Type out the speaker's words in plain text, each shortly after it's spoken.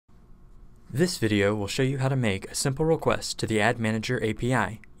This video will show you how to make a simple request to the Ad Manager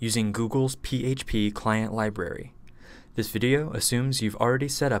API using Google's PHP client library. This video assumes you've already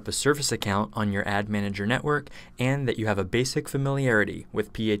set up a service account on your Ad Manager network and that you have a basic familiarity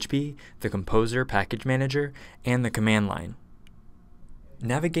with PHP, the Composer package manager, and the command line.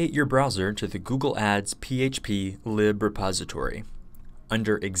 Navigate your browser to the Google Ads PHP lib repository.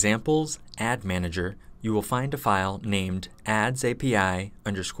 Under Examples, Ad Manager, you will find a file named adsapi_php.ini.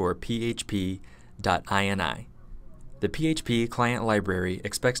 The PHP client library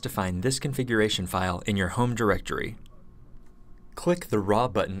expects to find this configuration file in your home directory. Click the Raw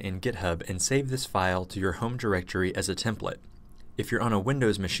button in GitHub and save this file to your home directory as a template. If you're on a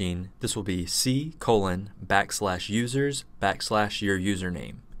Windows machine, this will be c:\users\your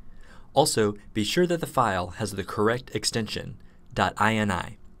username. Also, be sure that the file has the correct extension,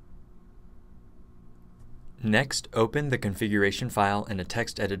 .ini. Next, open the configuration file in a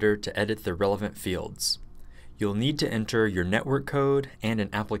text editor to edit the relevant fields. You'll need to enter your network code and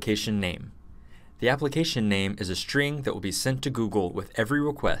an application name. The application name is a string that will be sent to Google with every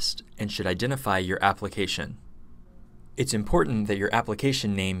request and should identify your application. It's important that your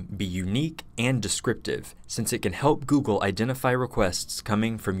application name be unique and descriptive, since it can help Google identify requests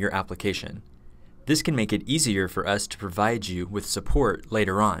coming from your application. This can make it easier for us to provide you with support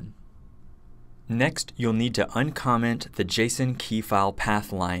later on. Next, you'll need to uncomment the JSON key file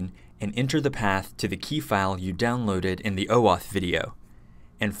path line and enter the path to the key file you downloaded in the OAuth video.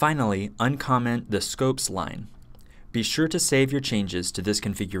 And finally, uncomment the scopes line. Be sure to save your changes to this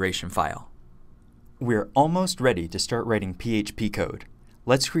configuration file. We're almost ready to start writing PHP code.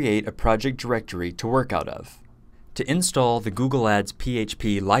 Let's create a project directory to work out of. To install the Google Ads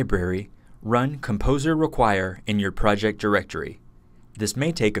PHP library, run composer require in your project directory. This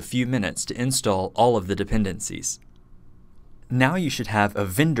may take a few minutes to install all of the dependencies. Now you should have a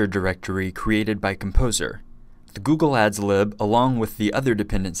vendor directory created by Composer. The Google Ads lib along with the other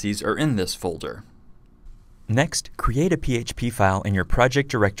dependencies are in this folder. Next, create a PHP file in your project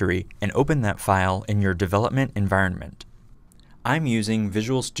directory and open that file in your development environment. I'm using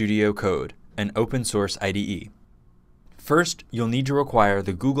Visual Studio Code, an open source IDE. First, you'll need to require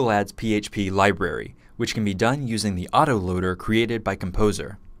the Google Ads PHP library, which can be done using the autoloader created by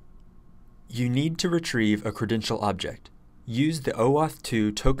Composer. You need to retrieve a credential object. Use the OAuth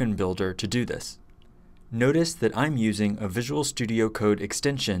 2 token builder to do this. Notice that I'm using a Visual Studio Code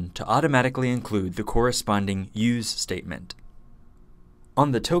extension to automatically include the corresponding use statement.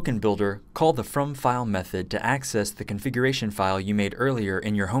 On the token builder, call the FromFile method to access the configuration file you made earlier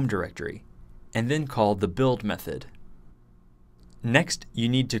in your home directory, and then call the build method. Next, you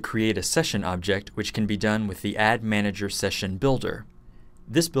need to create a session object, which can be done with the Ad Manager Session Builder.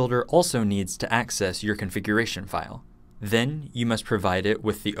 This builder also needs to access your configuration file. Then you must provide it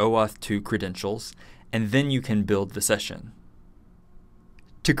with the OAuth 2 credentials, and then you can build the session.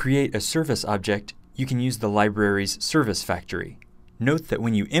 To create a service object, you can use the library's service factory. Note that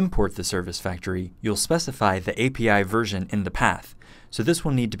when you import the service factory, you'll specify the API version in the path, so this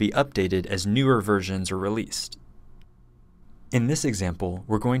will need to be updated as newer versions are released. In this example,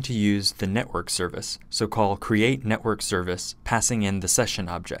 we're going to use the network service, so call create network service, passing in the session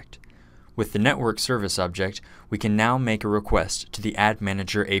object. With the network service object, we can now make a request to the Ad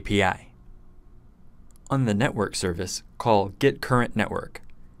Manager API. On the network service, call getCurrentNetwork.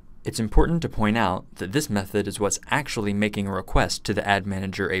 It's important to point out that this method is what's actually making a request to the Ad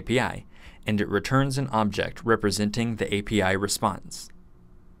Manager API, and it returns an object representing the API response.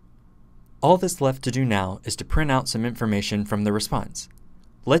 All that's left to do now is to print out some information from the response.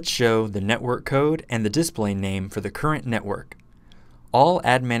 Let's show the network code and the display name for the current network. All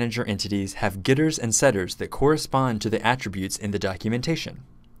Ad Manager entities have getters and setters that correspond to the attributes in the documentation.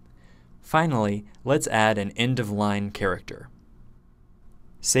 Finally, let's add an end-of-line character.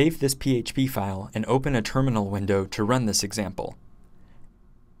 Save this PHP file and open a terminal window to run this example.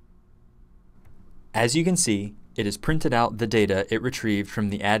 As you can see, it has printed out the data it retrieved from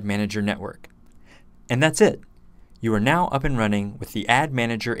the Ad Manager network. And that's it! You are now up and running with the Ad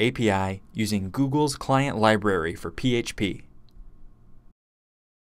Manager API using Google's client library for PHP.